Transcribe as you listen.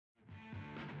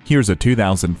Here's a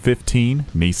 2015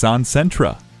 Nissan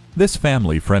Sentra. This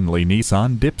family-friendly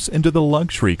Nissan dips into the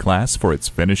luxury class for its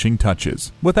finishing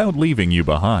touches, without leaving you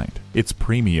behind. Its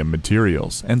premium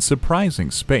materials and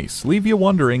surprising space leave you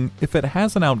wondering if it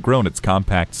hasn't outgrown its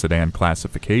compact sedan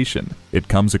classification. It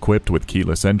comes equipped with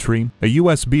keyless entry, a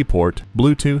USB port,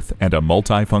 Bluetooth, and a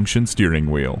multi-function steering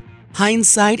wheel.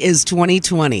 Hindsight is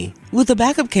 20/20 with a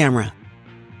backup camera.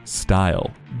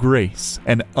 Style, grace,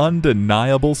 and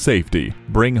undeniable safety.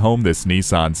 Bring home this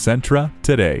Nissan Sentra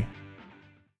today.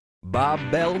 Bob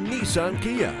Bell Nissan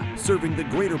Kia, serving the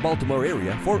greater Baltimore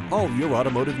area for all your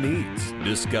automotive needs.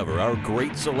 Discover our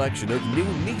great selection of new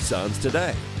Nissans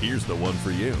today. Here's the one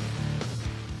for you.